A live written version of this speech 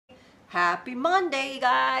Happy Monday,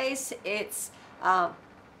 guys. It's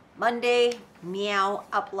Monday meow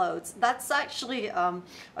uploads. That's actually I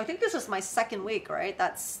think this is my second week, right?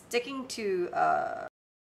 That's sticking to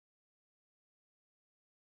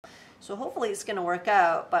so hopefully it's gonna work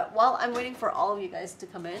out. But while I'm waiting for all of you guys to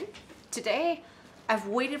come in today, I've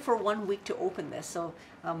waited for 1 week to open this. So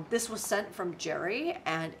this was sent from Jerry,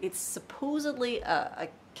 and it's supposedly a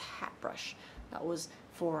cat brush that was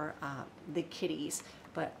for the kitties,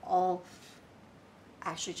 but I'll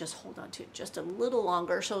actually just hold on to it just a little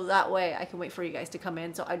longer so that way I can wait for you guys to come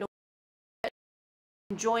in, so I don't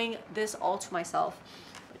enjoying this all to myself.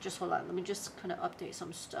 But just hold on, let me just kind of update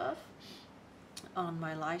some stuff on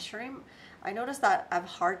my live stream. I noticed that I have a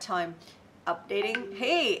hard time updating.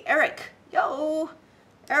 Hey Eric, yo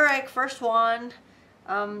Eric, first one.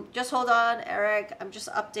 Just hold on, Eric. I'm just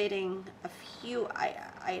updating a few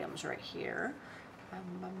items right here.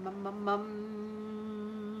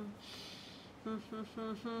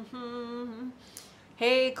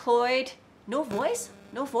 Hey Cloyd, no voice?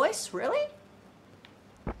 No voice? Really?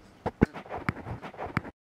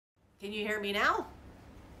 Can you hear me now?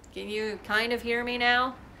 Can you kind of hear me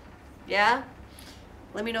now? Yeah?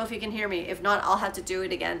 Let me know if you can hear me. If not, I'll have to do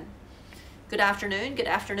it again. Good afternoon. Good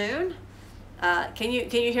afternoon. Can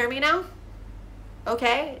you hear me now?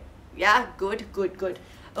 Okay. Yeah. Good. Good. Good.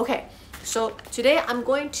 Okay. So today I'm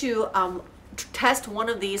going to test one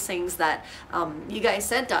of these things that you guys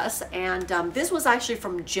sent us, and this was actually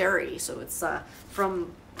from Jerry. So it's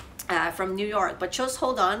from New York. But just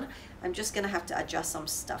hold on. I'm just gonna have to adjust some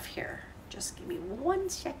stuff here. Just give me 1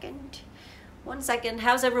 second. 1 second.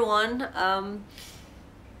 How's everyone?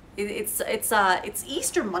 It's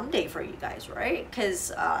Easter Monday for you guys, right?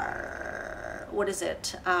 Because what is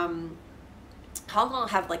it? Hong Kong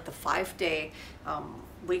have like the 5-day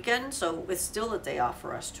weekend, so it's still a day off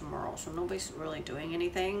for us tomorrow. So nobody's really doing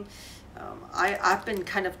anything. I've been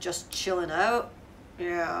kind of just chilling out.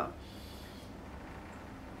 Yeah.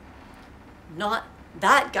 Not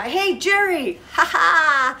that guy. Hey Jerry,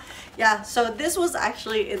 haha. Yeah. So this was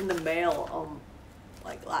actually in the mail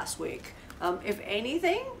like last week. If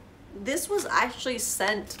anything, this was actually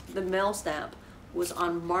sent, the mail stamp was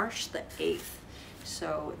on March the 8th.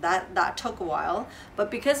 So that took a while,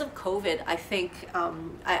 but because of COVID, I think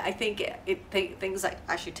things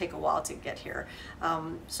actually take a while to get here.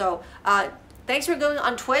 Thanks for going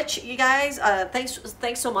on Twitch, you guys.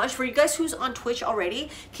 Thanks so much. For you guys who's on Twitch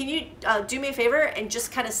already, can you do me a favor and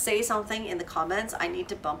just kind of say something in the comments? I need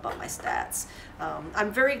to bump up my stats.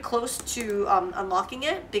 I'm very close to unlocking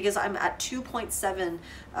it because I'm at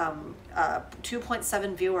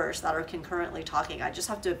 2.7 viewers that are concurrently talking. I just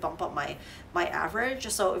have to bump up my average.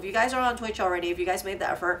 So if you guys are on Twitch already, if you guys made the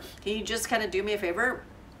effort, can you just kind of do me a favor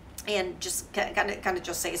and just kind of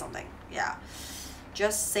just say something? Yeah.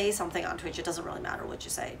 Just say something on Twitch. It doesn't really matter what you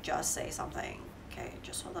say. Just say something. Okay,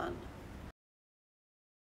 just hold on.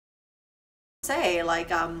 Say like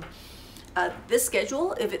this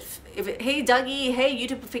schedule. If it hey Dougie, hey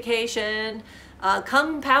YouTubeification,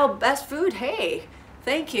 Kung Pao best food. Hey,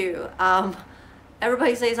 thank you.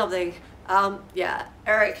 Everybody say something. Yeah,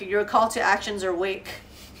 Eric, your call to actions are weak.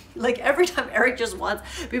 Like every time Eric just wants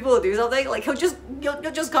people to do something, like you'll just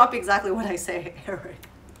copy exactly what I say, Eric.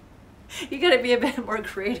 You gotta be a bit more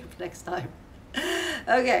creative next time.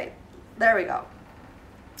 Okay, there we go.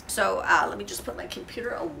 So let me just put my computer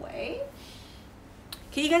away.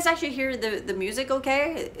 Can you guys actually hear the music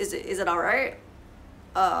okay? Is it all right?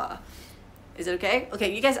 Is it okay?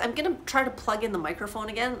 Okay, you guys, I'm gonna try to plug in the microphone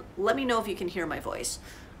again. Let me know if you can hear my voice.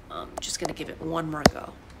 I'm just gonna give it one more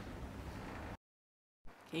go.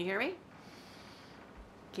 Can you hear me?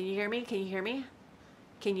 Can you hear me? Can you hear me?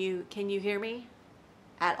 Can you hear me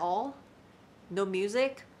at all? No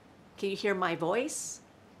music? Can you hear my voice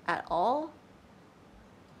at all?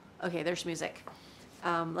 Okay, there's music.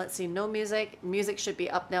 Let's see, no music. Music should be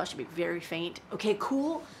up now. It should be very faint. Okay,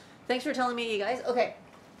 cool. Thanks for telling me, you guys. Okay,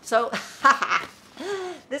 so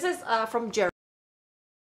this is from Jerry.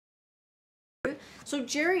 So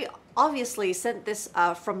Jerry obviously sent this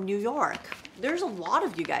from New York. There's a lot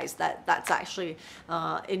of you guys that's actually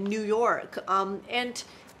in New York. And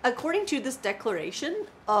according to this declaration,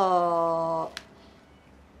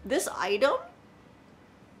 this item,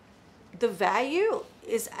 the value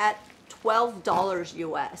is at $12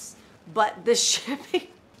 US, but the shipping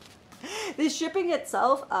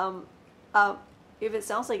itself, if it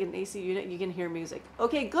sounds like an AC unit, you can hear music.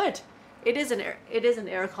 Okay, good. It is an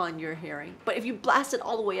aircon you're hearing, but if you blast it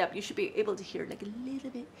all the way up, you should be able to hear like a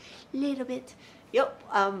little bit. Yep.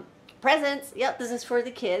 Presents. Yep. This is for the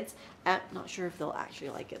kids. Not sure if they'll actually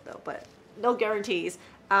like it though, but no guarantees.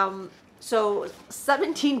 So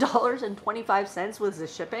 $17.25 was the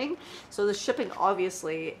shipping. So the shipping,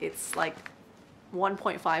 obviously, it's like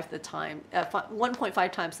 1.5 the time,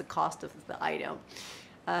 1.5 times the cost of the item.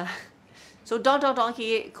 So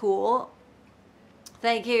Donkey, cool.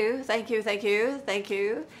 Thank you.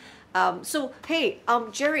 So hey,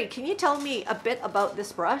 Jerry, can you tell me a bit about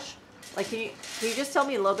this brush? Like, can you just tell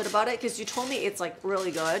me a little bit about it? Because you told me it's like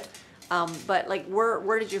really good. But like,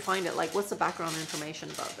 where did you find it? Like, what's the background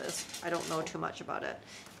information about this? I don't know too much about it.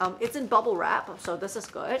 It's in bubble wrap, so this is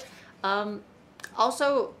good.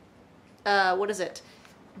 Also, what is it?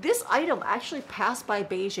 This item actually passed by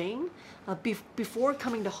Beijing before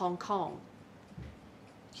coming to Hong Kong.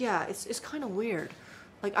 Yeah, it's kind of weird.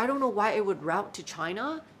 Like, I don't know why it would route to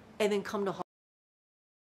China and then come to Hong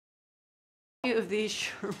Kong. If these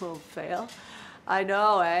sure will fail. I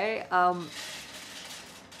know, eh?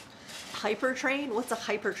 Hypertrain? What's a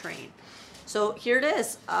hypertrain? So here it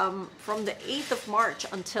is. From the 8th of March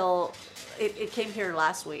until it came here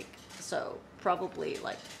last week. So probably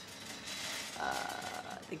like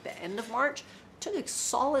I think the end of March. It took a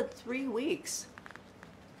solid 3 weeks.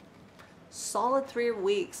 Solid 3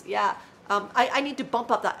 weeks. Yeah. I need to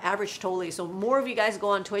bump up that average totally. So more of you guys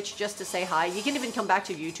go on Twitch just to say hi. You can even come back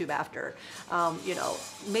to YouTube after. You know,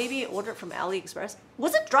 maybe order it from AliExpress.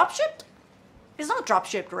 Was it drop shipped? It's not drop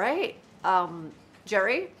shipped, right?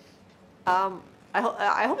 Jerry? I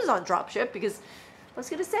hope it's not drop shipped, because I was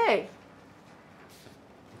gonna say,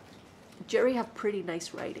 Jerry have pretty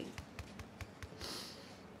nice writing.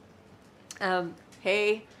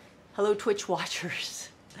 Hey, hello Twitch watchers.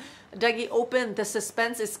 Dougie, open. The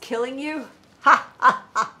suspense is killing you. Ha ha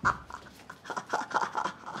ha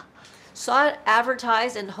ha. Saw it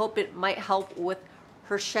advertised and hope it might help with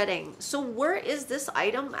her shedding. So where is this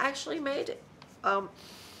item actually made?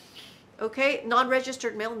 Okay,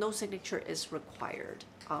 non-registered mail, no signature is required.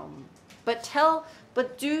 But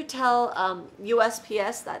do tell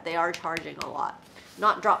USPS that they are charging a lot.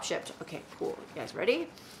 Not drop shipped. Okay, cool. You guys ready?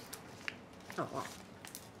 Oh wow.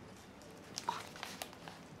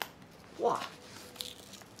 Wow.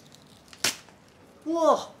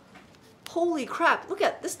 Whoa. Holy crap. Look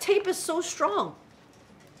at this tape is so strong.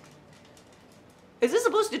 Is this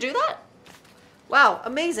supposed to do that? Wow,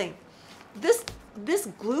 amazing. This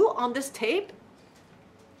glue on this tape,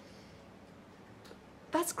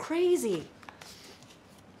 that's crazy.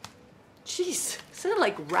 Jeez, is it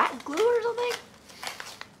like rat glue or something?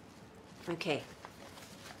 Okay.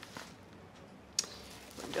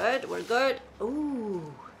 We're good.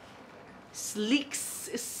 Ooh. Sleek's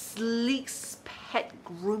pet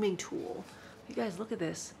grooming tool. You guys, look at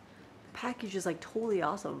this. The package is like totally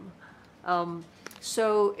awesome.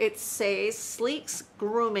 So it says Sleek's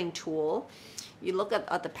grooming tool. You look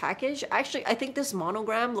at the package. Actually, I think this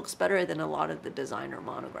monogram looks better than a lot of the designer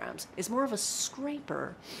monograms. It's more of a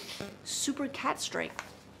scraper. Super cat strength.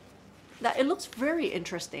 That it looks very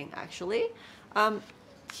interesting, actually.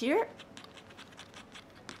 Here.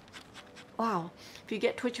 Wow. If you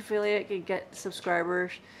get Twitch affiliate, you can get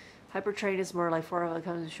subscribers. Hypertrain is more like 4 of it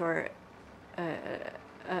comes in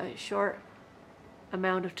short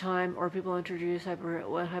amount of time, or people introduce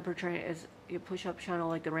hypertrain is you push up channel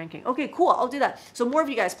like the ranking. Okay, cool. I'll do that. So more of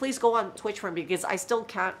you guys, please go on Twitch for me, because I still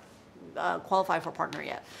can't qualify for partner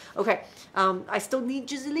yet. Okay, I still need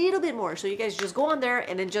just a little bit more. So you guys just go on there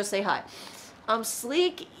and then just say hi.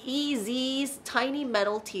 Sleek EZ's tiny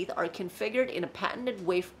metal teeth are configured in a patented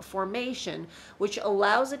wave formation, which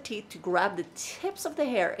allows the teeth to grab the tips of the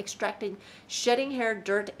hair, extracting shedding hair,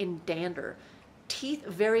 dirt, and dander. Teeth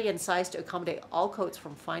vary in size to accommodate all coats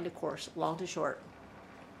from fine to coarse, long to short.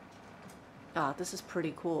 Ah, this is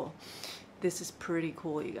pretty cool. This is pretty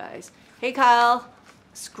cool, you guys. Hey, Kyle.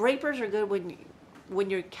 Scrapers are good when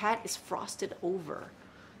your cat is frosted over.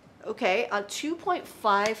 Okay, a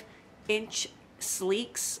 2.5-inch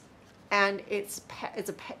Sleeks, and it's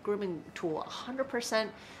a pet grooming tool. 100%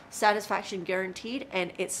 satisfaction guaranteed,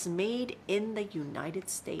 and it's made in the United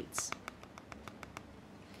States.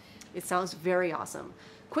 It sounds very awesome.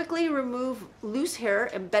 Quickly remove loose hair,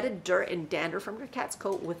 embedded dirt, and dander from your cat's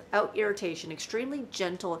coat without irritation. Extremely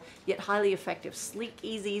gentle, yet highly effective. Sleek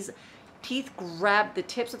Easy's teeth grab the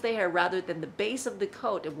tips of the hair rather than the base of the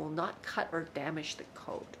coat and will not cut or damage the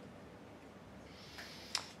coat.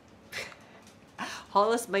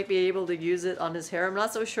 Hollis might be able to use it on his hair. I'm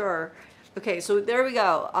not so sure. Okay, so there we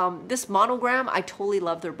go. This monogram, I totally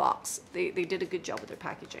love their box. They did a good job with their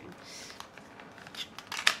packaging.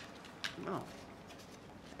 Oh.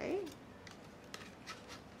 Okay.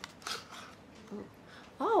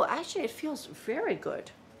 Oh, actually, it feels very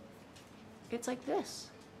good. It's like this.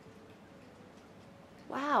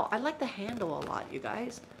 Wow, I like the handle a lot, you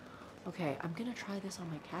guys. Okay, I'm gonna try this on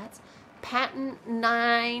my cats. Patent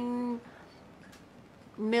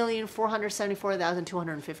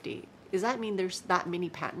 9,474,250. Does that mean there's that many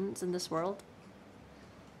patents in this world?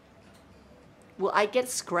 Will I get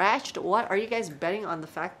scratched? What? Are you guys betting on the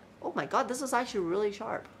fact? Oh my god, this is actually really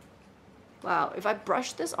sharp. Wow, if I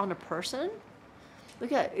brush this on a person,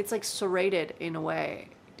 look at it, it's like serrated in a way.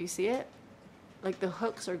 Do you see it? Like the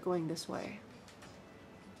hooks are going this way.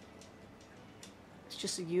 It's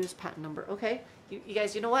just a used patent number. Okay, you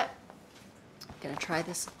guys, you know what? I'm gonna try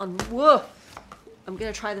this on, whoa! I'm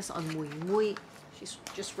gonna try this on Mui Mui. She's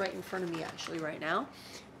just right in front of me actually right now.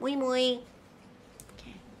 Mui Mui.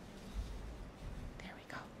 Okay. There we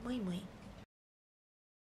go. Mui Mui.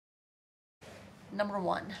 Number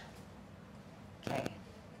 1. Okay.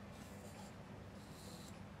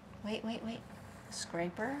 Wait.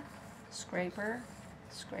 Scraper, scraper,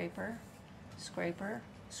 scraper, scraper,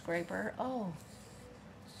 scraper. Oh.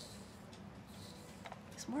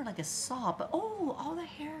 It's more like a saw, but oh, all the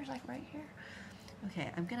hair is like right here.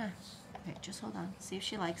 Okay, I'm gonna, okay, just hold on. See if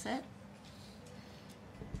she likes it.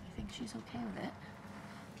 I think she's okay with it.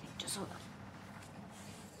 Okay, just hold on.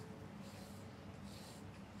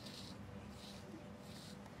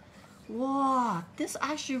 Whoa, this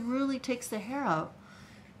actually really takes the hair out.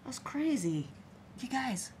 That's crazy. You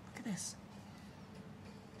guys, look at this.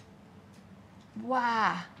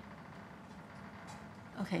 Wow.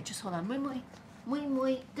 Okay, just hold on. Mui Mui. Mui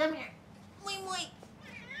Mui, come here. Mui Mui.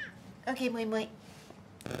 Okay, Mui Mui.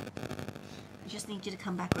 I just need you to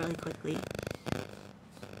come back really quickly.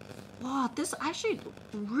 Wow, this actually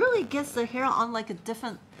really gets the hair on like a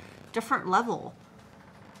different level.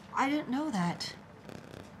 I didn't know that.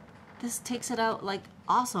 This takes it out like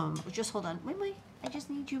awesome. Just hold on. Wait, wait. I just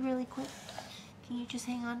need you really quick. Can you just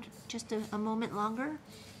hang on just a moment longer?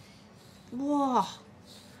 Whoa.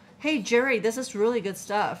 Hey, Jerry, this is really good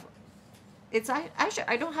stuff. It's actually,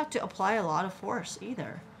 I don't have to apply a lot of force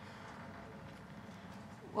either.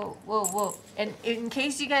 Whoa, whoa, whoa. And in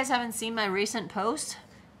case you guys haven't seen my recent post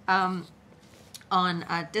on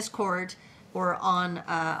Discord or on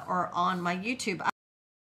my YouTube,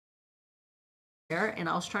 and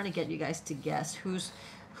I was trying to get you guys to guess whose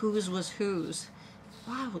was whose.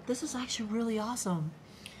 Wow, this is actually really awesome.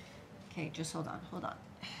 Okay, just hold on, hold on.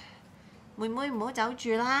 妹妹唔好走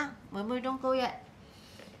住啦，妹妹 don't go yet.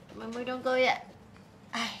 妹妹 don't go yet.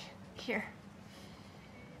 Here.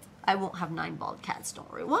 I won't have 9 bald cats, don't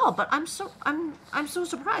worry. Well, but I'm so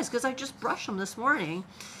surprised because I just brushed them this morning.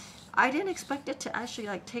 I didn't expect it to actually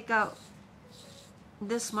like take out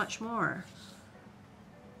this much more.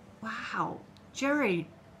 Wow. Jerry,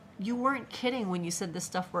 you weren't kidding when you said this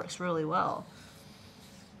stuff works really well.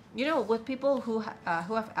 You know, with people who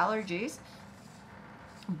have allergies,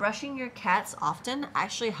 brushing your cats often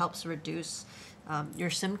actually helps reduce your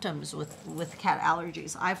symptoms with cat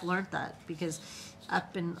allergies. I've learned that because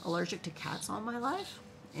I've been allergic to cats all my life,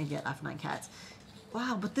 and yet I have 9 cats.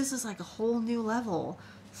 Wow, but this is like a whole new level.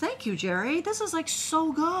 Thank you, Jerry. This is like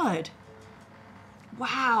so good.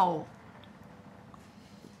 Wow.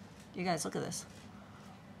 You guys, look at this.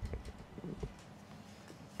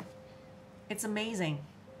 It's amazing.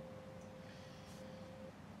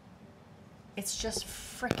 It's just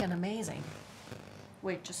freaking amazing.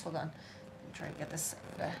 Wait, just hold on. I'm trying to get this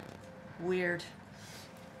weird.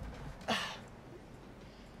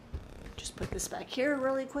 Just put this back here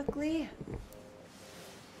really quickly.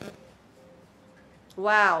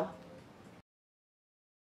 Wow.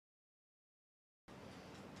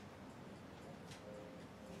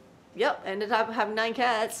 Yep, ended up having 9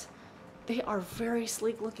 cats. They are very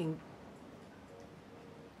sleek looking.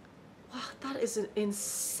 Wow, that is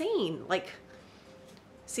insane. Like,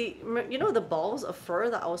 see, you know the balls of fur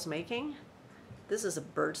that I was making? This is a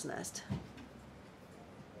bird's nest.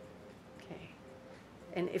 Okay.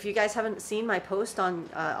 And if you guys haven't seen my post on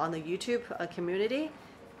the YouTube community,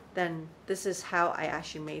 then this is how I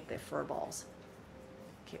actually made the fur balls.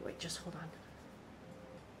 Okay, wait, just hold on.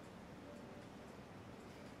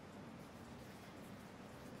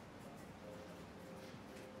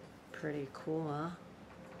 Pretty cool,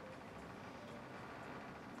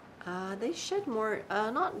 huh? They shed more,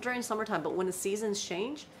 not during summertime, but when the seasons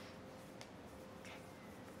change. Okay.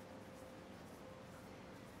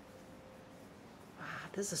 Wow,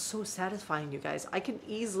 this is so satisfying, you guys. I can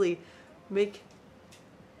easily make...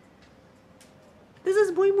 This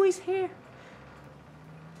is Mui Mui's hair.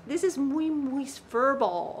 This is Mui Mui's fur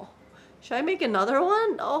ball. Should I make another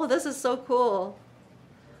one? Oh, this is so cool.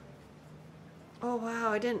 Oh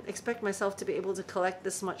wow, I didn't expect myself to be able to collect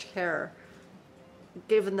this much hair,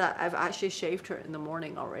 given that I've actually shaved her in the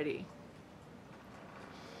morning already.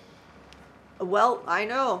 Well, I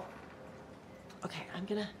know. Okay, I'm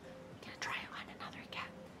gonna try it on another cat.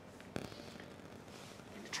 I'm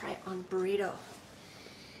gonna try it on Burrito.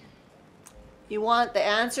 You want the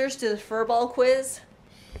answers to the furball quiz?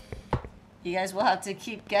 You guys will have to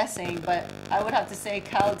keep guessing, but I would have to say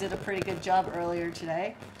Kyle did a pretty good job earlier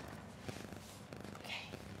today. Okay.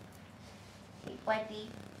 Hey, buddy.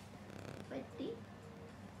 Buddy.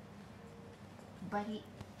 Buddy.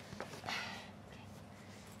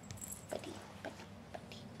 Buddy,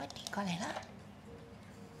 buddy. ¿Cuál era?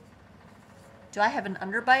 Do I have an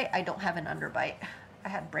underbite? I don't have an underbite. I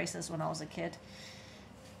had braces when I was a kid.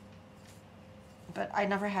 But I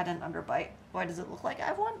never had an underbite. Why does it look like I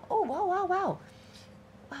have one? Oh, wow, wow, wow.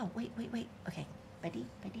 Wow, wait. Okay, buddy,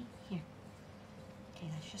 here. Okay,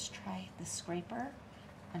 let's just try the scraper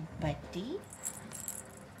on Buddy.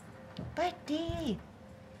 Buddy.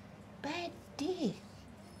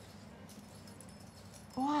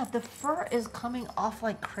 Wow, the fur is coming off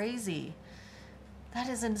like crazy. That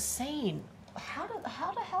is insane. How the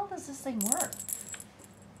hell does this thing work?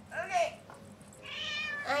 Okay.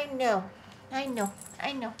 I know,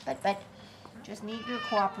 but just need your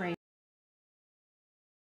cooperation.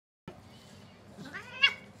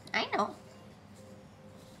 I know.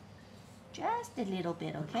 Just a little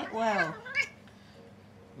bit, okay? Whoa.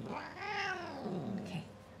 Okay.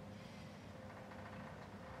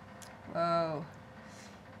 Whoa.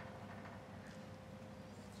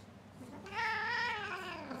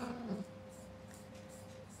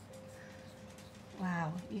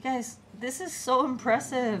 Wow, you guys, this is so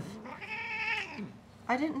impressive.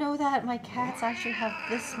 I didn't know that my cats actually have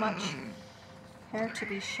this much hair to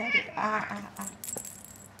be shedded.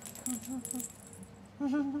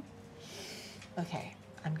 Okay,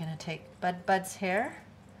 I'm gonna take Bud's hair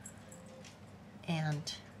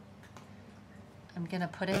and I'm gonna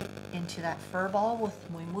put it into that fur ball with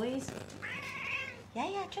Mui Mui's.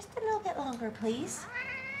 Yeah, just a little bit longer, please.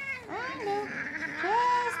 I know,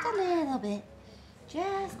 just a little bit.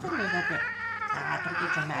 Just a little bit. Don't be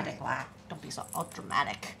dramatic, Don't be so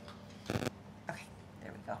dramatic. Okay,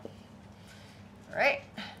 there we go. All right.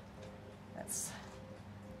 Let's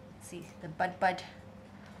see the Bud.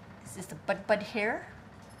 Is this the Bud hair?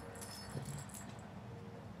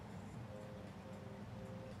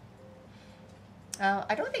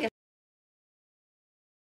 I don't think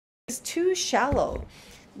it's too shallow.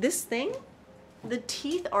 This thing, the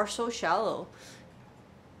teeth are so shallow.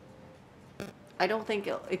 I don't think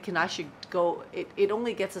it can actually go, it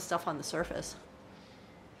only gets the stuff on the surface.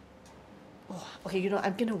 Oh, okay, you know,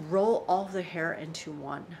 I'm gonna roll all the hair into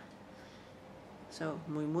one. So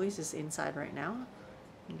Mui Mui's is inside right now.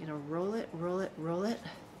 I'm gonna roll it.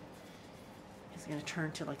 It's gonna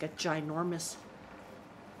turn to like a ginormous,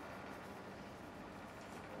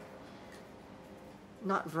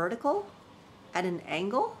 not vertical, at an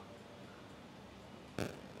angle.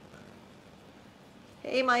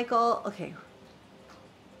 Hey, Michael, okay.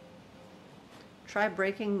 Try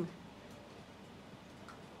breaking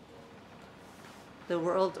the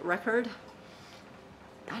world record.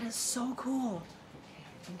 That is so cool.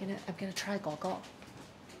 I'm gonna try Gaga.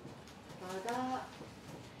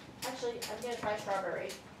 Actually, I'm gonna try strawberry.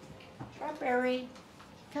 Strawberry,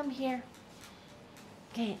 come here.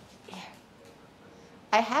 Okay, here.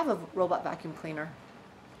 I have a robot vacuum cleaner.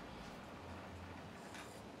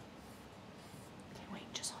 Okay,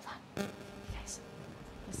 wait, just hold on. Guys,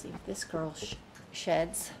 let's see if this girl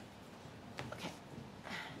sheds. Okay.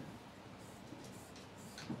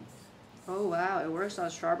 Oh wow, it works on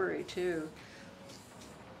strawberry too.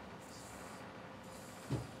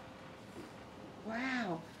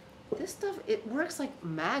 Wow, this stuff, it works like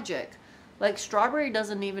magic. Like strawberry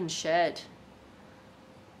doesn't even shed.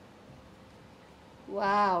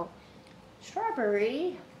 Wow.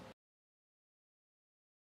 Strawberry.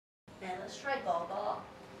 Now let's try Gaga.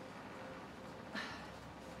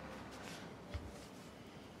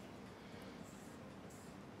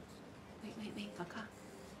 Wait, Gaga.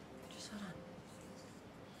 Just hold on.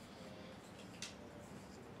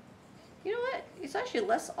 You know what? It's actually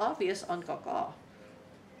less obvious on Gaga.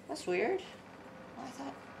 That's weird. Oh, I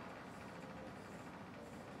thought.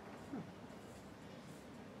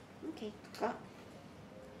 Okay, Gaga.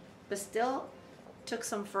 But still, took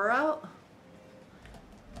some fur out.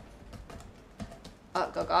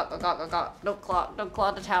 Gaga. Don't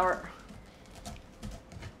claw the tower.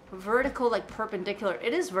 Vertical, like perpendicular.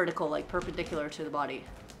 It is vertical, like perpendicular to the body.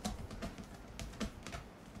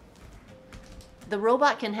 The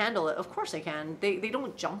robot can handle it. Of course they can. They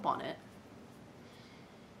don't jump on it.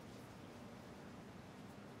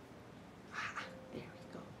 There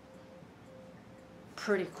we go.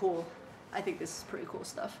 Pretty cool. I think this is pretty cool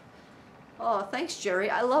stuff. Oh, thanks, Jerry.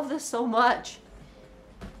 I love this so much.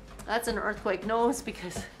 That's an earthquake. No, it's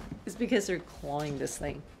because they're clawing this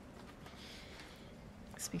thing.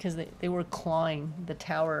 It's because they were clawing the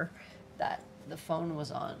tower that the phone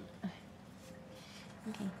was on.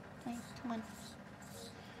 Okay, fine, come on.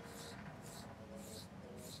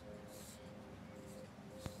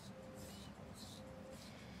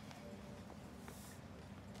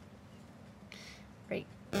 Right,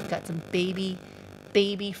 got some baby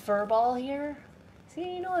fur ball here.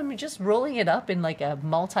 See, you know, I'm just rolling it up in like a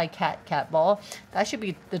multi-cat ball. That should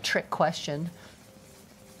be the trick question.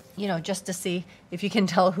 You know, just to see if you can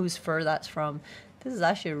tell whose fur that's from. This is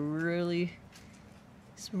actually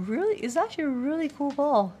it's actually a really cool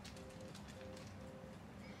ball.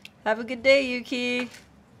 Have a good day, Yuki.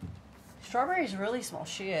 Strawberry's really small.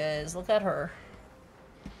 She is. Look at her.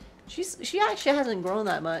 She actually hasn't grown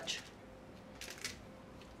that much.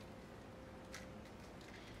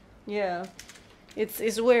 Yeah.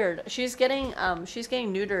 It's weird. She's getting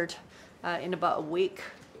neutered in about a week.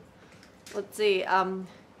 Let's see.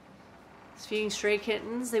 Feeding stray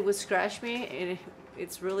kittens, they would scratch me, and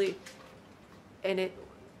it's really, and it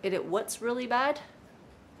what's really bad.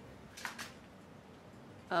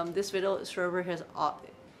 This video of Strawberry has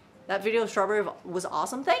that video of Strawberry was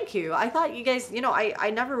awesome. Thank you. I thought you guys, you know, I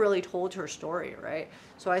never really told her story, right?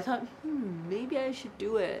 So I thought, maybe I should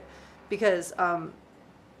do it because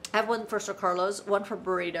I have one for Sir Carlos, one for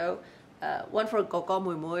Burrito, one for Coco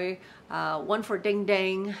Mui Mui, one for Ding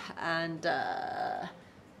Ding, and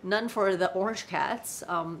none for the orange cats.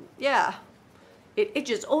 Yeah, it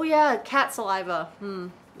itches. Oh yeah, cat saliva.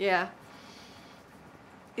 Yeah,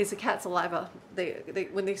 it's a cat saliva. They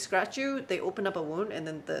when they scratch you, they open up a wound, and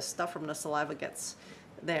then the stuff from the saliva gets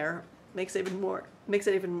there. Makes it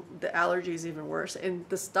even the allergies even worse. And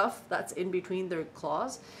the stuff that's in between their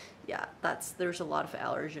claws, yeah, there's a lot of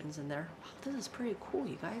allergens in there. Wow, this is pretty cool,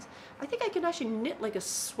 you guys. I think I can actually knit like a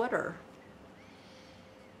sweater.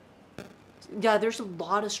 Yeah, there's a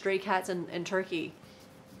lot of stray cats in Turkey.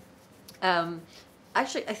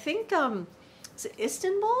 Actually, I think is it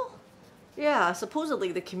Istanbul? Yeah,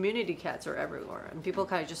 supposedly the community cats are everywhere, and people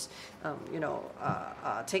kind of just you know,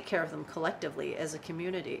 take care of them collectively as a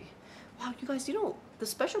community. Wow, you guys, you know, the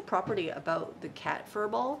special property about the cat fur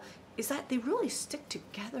ball is that they really stick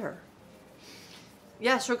together.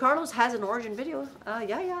 Yeah, Sir Carlos has an origin video.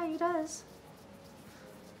 Yeah, he does.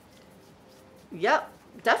 Yep,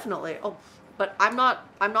 definitely. Oh, but I'm not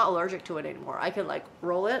allergic to it anymore. I can like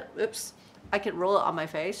roll it. Oops, I can roll it on my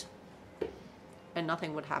face, and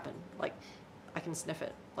nothing would happen. Like, I can sniff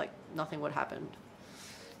it. Like nothing would happen.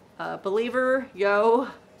 Believer, yo.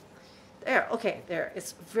 There, okay, there.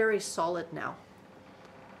 It's very solid now.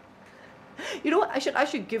 You know what? I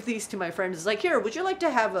should give these to my friends. It's like, here, would you like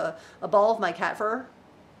to have a ball of my cat fur?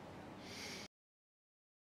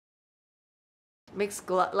 Likes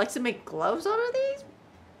to make gloves out of these?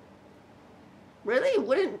 Really?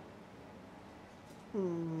 Wouldn't...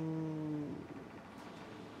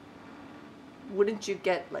 Wouldn't you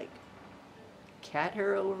get, like, cat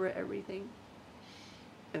hair over everything?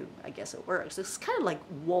 And I guess it works. It's kind of like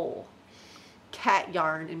wool. Cat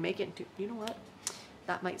yarn and make it into... You know what?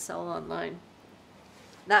 That might sell online.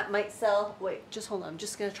 That might sell... Wait, just hold on. I'm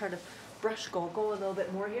just going to try to brush Gogo a little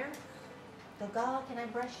bit more here. Gogo, can I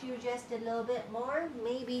brush you just a little bit more?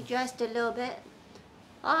 Maybe just a little bit.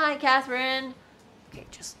 Hi, Catherine. Okay,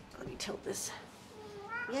 just let me tilt this.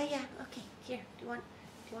 Yeah. Okay, here. Do you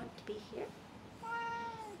want to be here?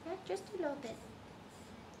 Yeah, just a little bit.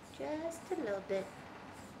 Just a little bit.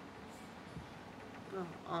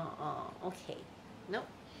 Oh, okay. Nope.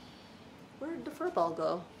 Where'd the fur ball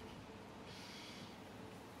go?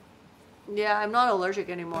 Yeah, I'm not allergic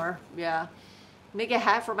anymore. Yeah. Make a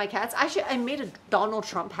hat for my cats. Actually, I made a Donald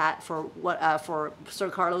Trump hat for Sir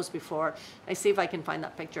Carlos before. I see if I can find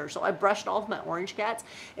that picture. So I brushed all of my orange cats,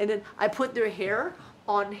 and then I put their hair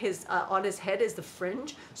on his head as the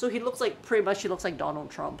fringe. So he looks like, pretty much he looks like Donald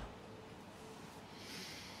Trump.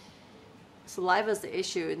 Saliva is the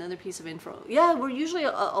issue. Another piece of info. Yeah, we're usually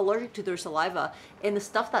allergic to their saliva, and the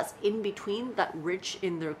stuff that's in between, that rich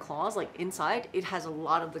in their claws, like inside, it has a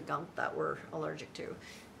lot of the gunk that we're allergic to.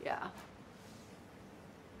 Yeah.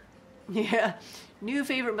 Yeah. New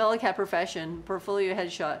favorite MeloCat profession, portfolio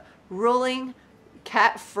headshot. Rolling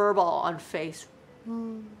cat fur ball on face.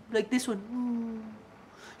 Like this one.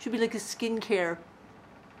 Should be like a skincare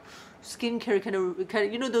kind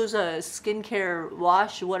of, you know those skincare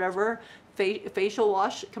wash, whatever, facial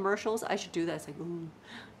wash commercials. I should do that. It's like, ooh,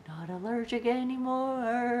 not allergic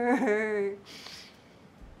anymore.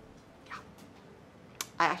 Yeah.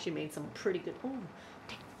 I actually made some pretty good. Oh,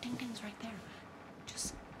 ding ding's right there.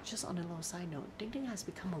 just on a little side note, Ding Ding has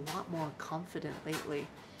become a lot more confident lately.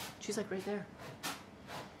 She's like right there.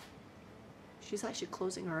 She's actually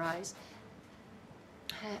closing her eyes.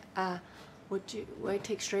 Would I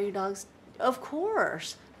take stray dogs? Of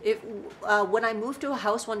course. When I move to a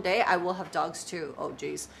house one day, I will have dogs too. Oh,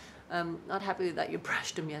 geez. Not happy that you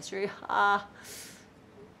brushed them yesterday.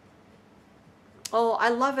 Oh, I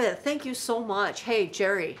love it. Thank you so much. Hey,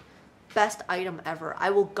 Jerry, best item ever. I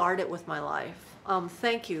will guard it with my life.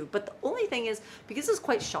 Thank you. But the only thing is, because it's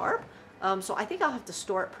quite sharp, so I think I'll have to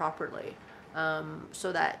store it properly,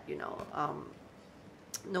 so that, you know,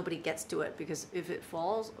 nobody gets to it, because if it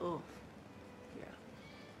falls, oh, yeah.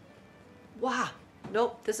 Wow.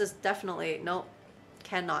 Nope, this is definitely, nope,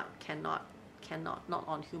 cannot, not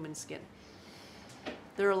on human skin.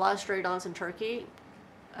 There are a lot of stray dogs in Turkey.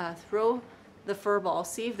 Throw the fur ball,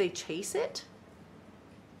 see if they chase it.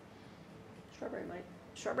 Strawberry, Mike.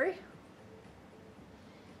 Strawberry?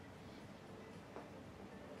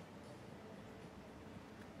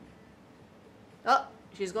 Oh,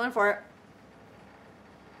 she's going for it.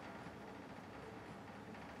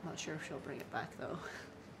 I'm not sure if she'll bring it back though.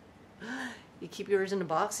 You keep yours in the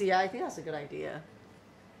box? Yeah, I think that's a good idea.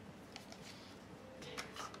 Okay,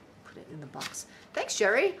 put it in the box. Thanks,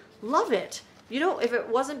 Jerry. Love it. You know, if it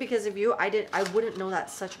wasn't because of you, I wouldn't know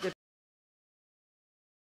that's such a good.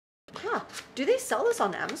 Huh? Do they sell this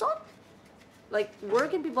on Amazon? Like, where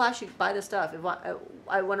can people actually buy this stuff? If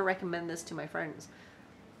I want to recommend this to my friends.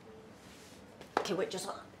 Okay, wait, just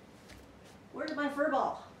hold on. Where's my fur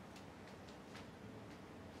ball?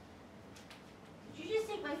 Did you just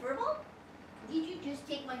take my fur ball? Did you just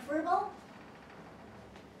take my fur ball?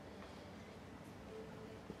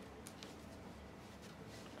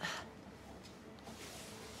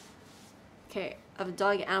 Okay, I have a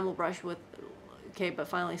dog animal brush with, okay, but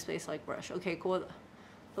finally space-like brush. Okay, cool.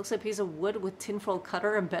 Looks like a piece of wood with tinfoil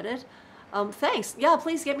cutter embedded. Thanks. Yeah,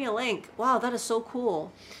 please get me a link. Wow, that is so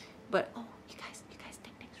cool. But, oh, you guys,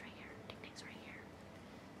 Ding Ding's right here. Ding Ding's right here.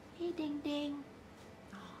 Hey, Ding Ding.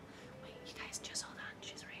 Oh, wait, you guys, just hold on.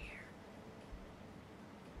 She's right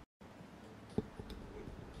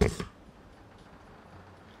here.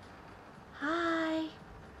 Hi.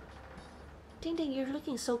 Ding Ding, you're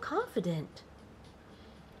looking so confident.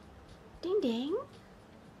 Ding Ding.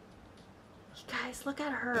 You guys, look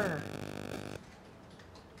at her.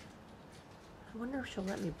 I wonder if she'll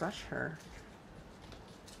let me brush her.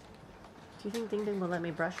 Do you think Ding Ding will let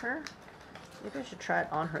me brush her? Maybe I should try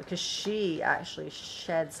it on her, because she actually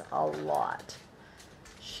sheds a lot.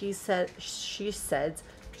 She sheds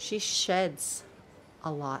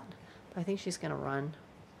a lot. But I think she's gonna run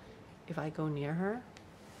if I go near her.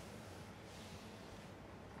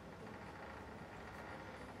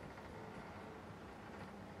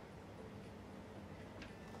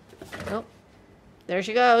 Nope. There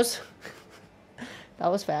she goes.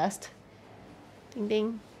 That was fast. Ding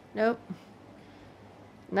Ding. Nope.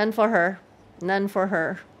 None for her. None for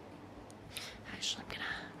her. Actually,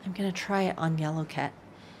 I'm gonna try it on MeloCat.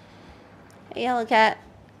 Hey, MeloCat.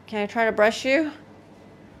 Can I try to brush you?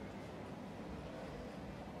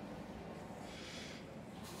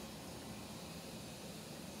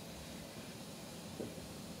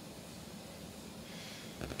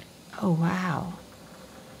 Oh, wow.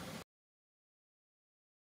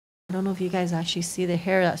 I don't know if you guys actually see the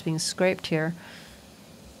hair that's being scraped here.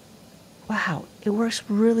 Wow, it works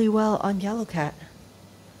really well on MeloCat.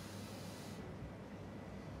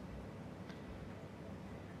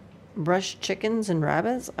 Brush chickens and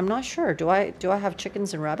rabbits? I'm not sure. Do I have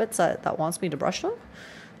chickens and rabbits that wants me to brush them?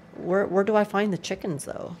 Where do I find the chickens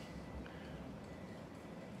though?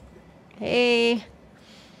 Hey,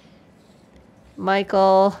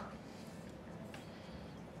 Michael.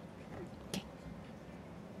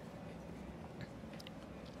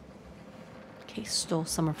 Okay, stole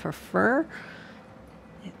some of her fur.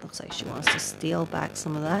 It looks like she wants to steal back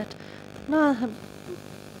some of that. No.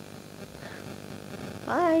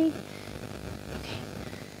 Bye. Okay.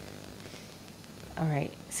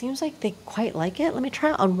 Alright. Seems like they quite like it. Let me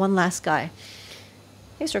try it on one last guy.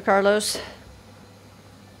 Hey, Sir Carlos.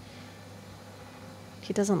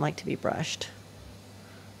 He doesn't like to be brushed.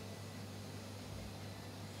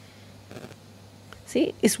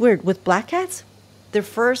 See, it's weird. With black cats, their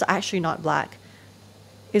fur is actually not black.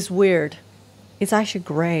 It's weird. It's actually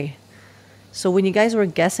gray. So when you guys were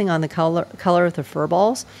guessing on the color of the fur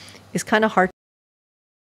balls, it's kind of hard.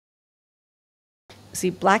 See,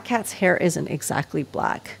 black cat's hair isn't exactly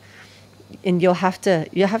black, and you have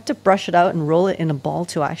to brush it out and roll it in a ball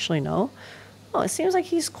to actually know. Oh, it seems like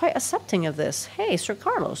he's quite accepting of this. Hey, Sir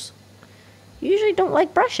Carlos, you usually don't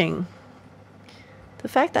like brushing. The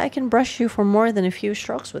fact that I can brush you for more than a few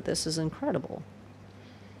strokes with this is incredible.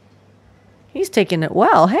 He's taking it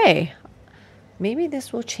well. Hey, maybe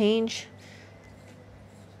this will change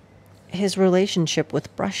his relationship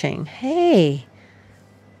with brushing. Hey,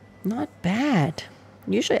 not bad.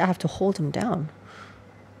 Usually I have to hold him down.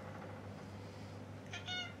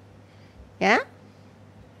 Yeah?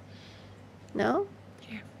 No?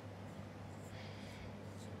 Here.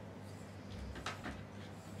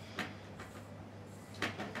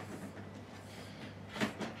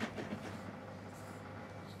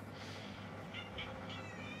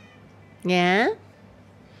 Yeah?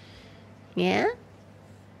 Yeah?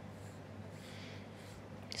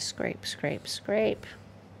 Scrape, scrape, scrape.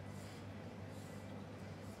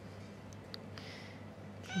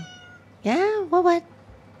 Yeah? What?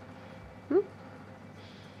 Hmm?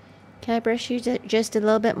 Can I brush you just a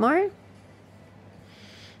little bit more?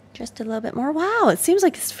 Just a little bit more. Wow, it seems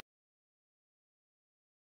like it's...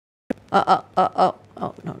 Oh,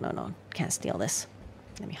 no. Can't steal this.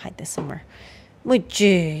 Let me hide this somewhere. Would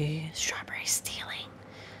you? Strawberry stealing.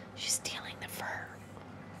 She's stealing the fur.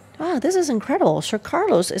 Wow, this is incredible. Sir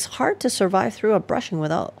Carlos is hard to survive through a brushing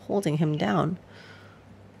without holding him down.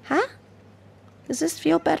 Huh? Does this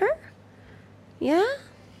feel better? Yeah?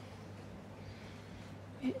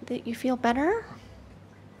 You feel better?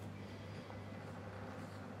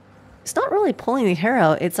 It's not really pulling the hair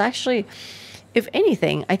out. It's actually, if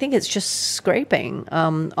anything, I think it's just scraping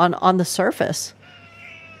on the surface.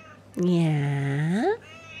 Yeah?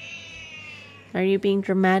 Are you being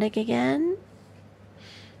dramatic again?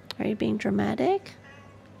 Are you being dramatic?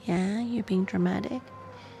 Yeah, you're being dramatic.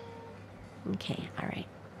 Okay, all right.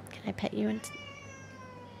 Can I pet you?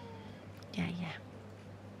 Yeah.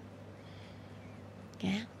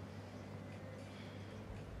 Yeah?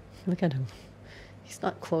 Look at him. He's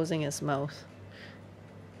not closing his mouth.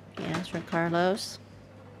 Yeah, Sir Carlos.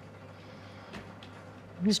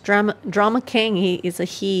 He's drama king. He is a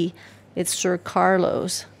he. It's Sir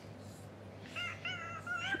Carlos.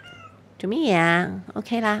 To me, yeah.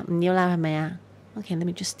 Okay lah. Okay, let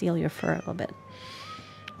me just steal your fur a little bit.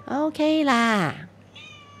 Okay lah.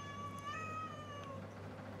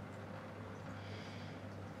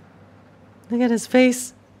 Look at his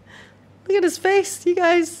face. Look at his face, you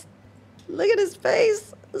guys. Look at his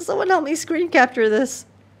face. Someone help me screen capture this.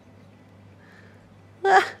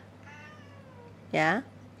 Ah. Yeah?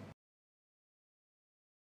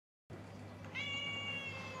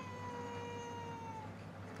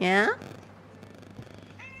 Yeah?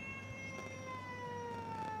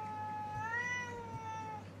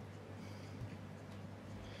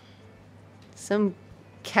 Some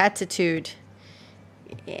catitude.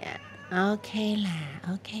 Yeah. Okay lah.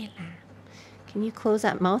 Can you close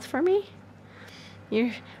that mouth for me?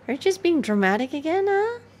 Are you just being dramatic again,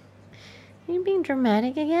 huh? Are you being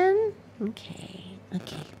dramatic again? Okay,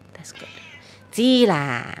 that's good. See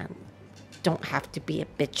lah. Don't have to be a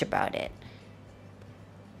bitch about it.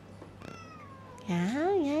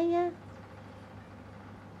 Yeah.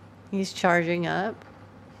 He's charging up.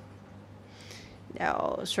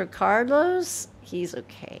 No, Sir Carlos, he's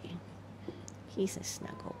okay. He's a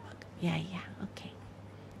snuggle bug. Yeah, okay.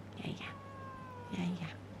 Yeah.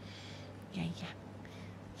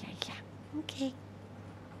 Okay.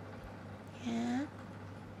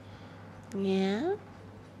 Yeah.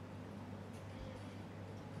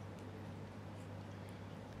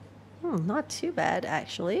 Not too bad,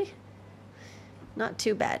 actually. Not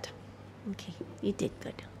too bad. Okay, you did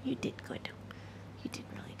good. You did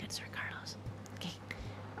really good, Sir Carlos. Okay.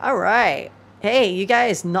 All right. Hey, you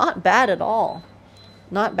guys, not bad at all.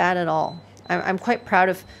 Not bad at all. I'm quite proud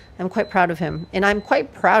of him, and I'm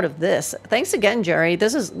quite proud of this. Thanks again, Jerry.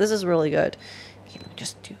 This is really good. Okay, let me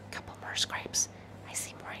just do a couple more scrapes. I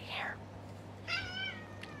see more hair.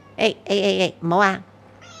 Hey, Moa.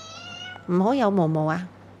 Moa.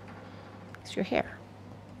 It's your hair.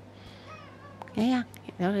 Yeah.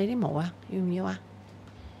 Moa. You.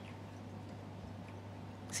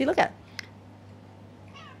 See, look at.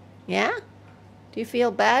 Yeah? Do you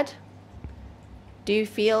feel bad? Do you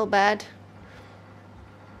feel bad?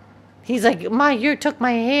 He's like, you took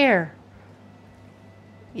my hair.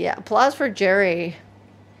 Yeah, applause for Jerry.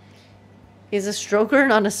 He's a stroker,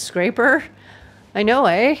 not a scraper. I know,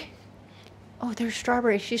 eh? Oh, there's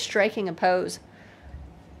Strawberry. She's striking a pose.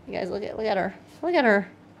 You guys, look at her. Look at her.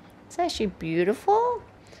 Isn't she beautiful?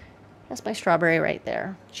 That's my Strawberry right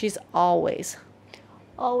there. She's always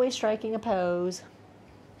striking a pose.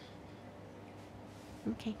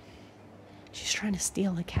 Okay. She's trying to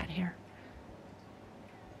steal the cat hair.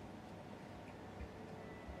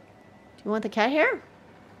 Do you want the cat hair?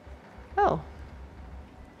 Oh.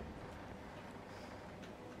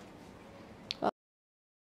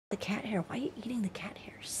 cat hair. Why are you eating the cat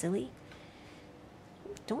hair, silly?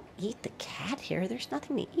 Don't eat the cat hair. There's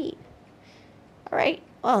nothing to eat. All right.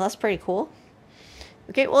 Oh, that's pretty cool.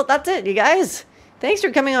 Okay, well, that's it, you guys. Thanks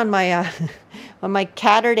for coming on my on my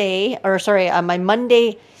Catterday, or sorry, my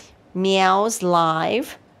Monday Meows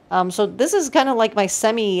live. So this is kind of like my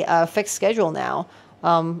semi fixed schedule now.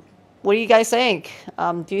 What do you guys think?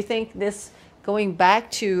 Do you think this going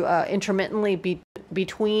back to intermittently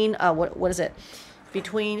between what is it?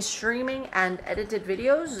 Between streaming and edited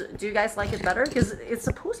videos, do you guys like it better? Because it's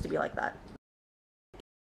supposed to be like that.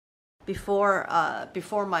 Before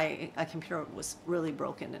my computer was really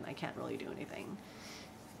broken and I can't really do anything.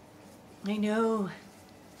 I know.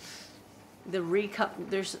 The re-cup,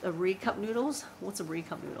 there's a re-cup noodles. What's a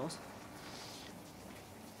re-cup noodles?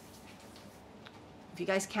 If you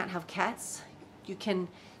guys can't have cats, you can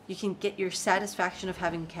get your satisfaction of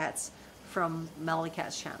having cats from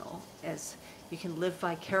MeloCat's channel, as you can live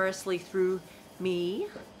vicariously through me.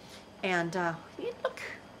 And look,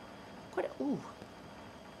 ooh.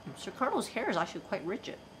 Sir Cardinal's hair is actually quite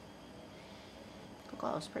rigid.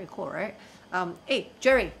 Oh, that's pretty cool, right? Hey,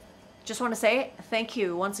 Jerry, just want to say thank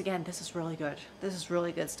you once again. This is really good. This is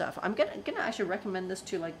really good stuff. I'm gonna actually recommend this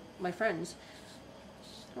to like my friends.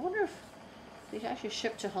 I wonder if they actually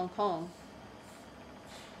ship to Hong Kong.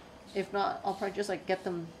 If not, I'll probably just like get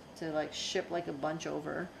them to like ship like a bunch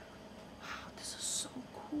over. Wow, this is so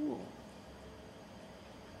cool.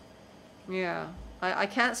 Yeah. I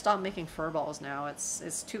can't stop making fur balls now.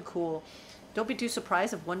 It's too cool. Don't be too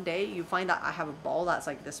surprised if one day you find that I have a ball that's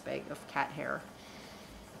like this big of cat hair.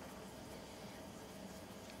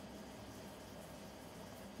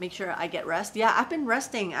 Make sure I get rest. Yeah, I've been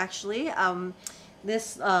resting actually.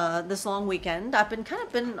 This long weekend, I've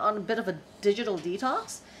been on a bit of a digital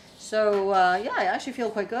detox. So yeah, I actually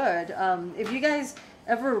feel quite good. If you guys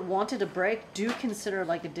ever wanted a break, do consider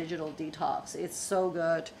like a digital detox. It's so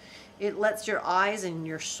good. It lets your eyes and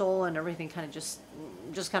your soul and everything kind of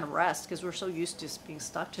just kind of rest, because we're so used to being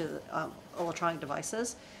stuck to electronic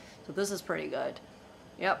devices. So this is pretty good.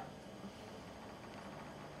 Yep.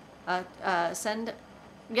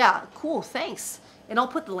 Yeah, cool, thanks. And I'll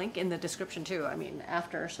put the link in the description too, I mean,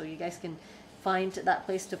 after, so you guys can find that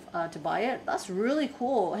place to buy it. That's really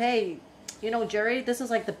cool. Hey, you know, Jerry, this is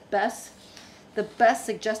like the best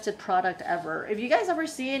suggested product ever. If you guys ever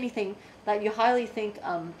see anything that you highly think,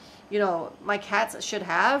 you know, my cats should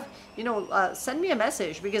have, you know, send me a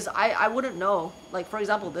message, because I wouldn't know. Like, for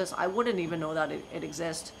example, this, I wouldn't even know that it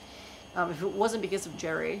exists if it wasn't because of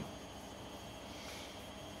Jerry.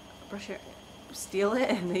 Steal it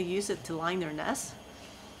and they use it to line their nests.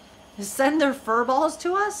 Send their fur balls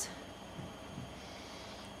to us.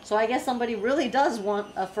 So I guess somebody really does want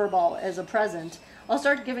a fur ball as a present. I'll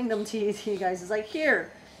start giving them to you guys. It's like,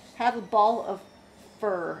 here, have a ball of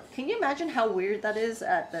fur. Can you imagine how weird that is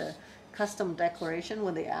at the custom declaration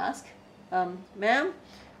when they ask? Ma'am,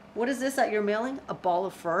 what is this that you're mailing? A ball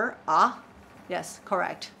of fur? Ah, yes,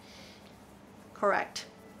 correct. Correct.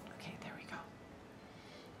 Okay, there we go.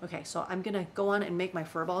 Okay, so I'm gonna go on and make my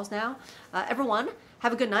fur balls now. Everyone,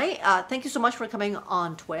 have a good night. Thank you so much for coming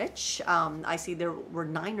on Twitch. I see there were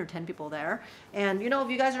 9 or 10 people there. And, you know, if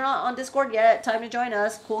you guys are not on Discord yet, time to join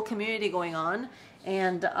us. Cool community going on.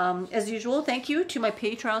 And as usual, thank you to my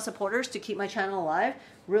Patreon supporters to keep my channel alive.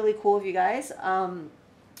 Really cool of you guys.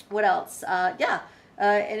 What else? Yeah.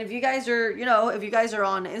 And if you guys are, you know, if you guys are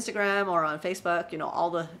on Instagram or on Facebook, you know, all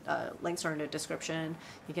the links are in the description.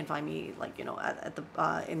 You can find me, like, you know, at the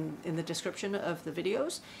in the description of the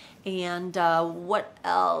videos. And what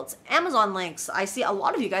else? Amazon links. I see a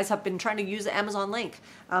lot of you guys have been trying to use the Amazon link.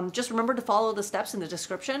 Just remember to follow the steps in the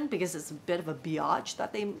description, because it's a bit of a biatch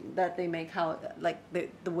that they make, how like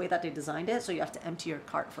the way that they designed it. So you have to empty your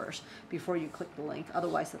cart first before you click the link.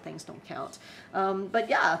 Otherwise, the things don't count. But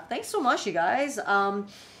yeah, thanks so much, you guys.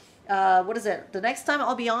 What is it? The next time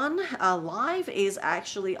I'll be on live is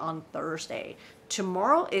actually on Thursday.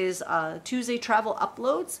 Tomorrow is Tuesday travel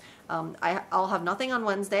uploads. I'll have nothing on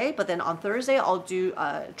Wednesday, but then on Thursday I'll do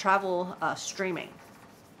travel streaming.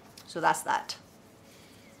 So that's that.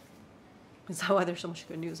 Is that why there's so much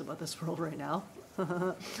good news about this world right now?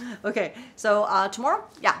 Okay, so tomorrow,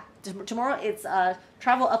 yeah, tomorrow it's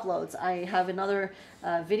travel uploads. I have another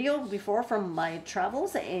video before from my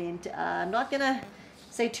travels, and I'm not gonna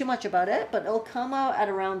say too much about it, but it'll come out at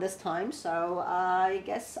around this time. So I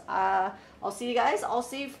guess I'll see you guys. I'll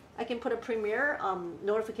see if I can put a premiere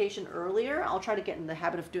notification earlier. I'll try to get in the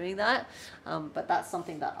habit of doing that, but that's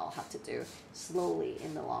something that I'll have to do slowly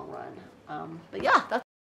in the long run. But yeah, that's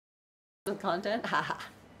the content.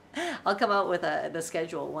 I'll come out with the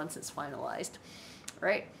schedule once it's finalized. All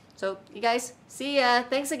right. So you guys, see ya.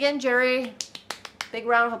 Thanks again, Jerry. Big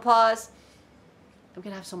round of applause. I'm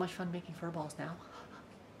gonna have so much fun making fur balls now.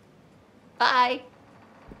 Bye.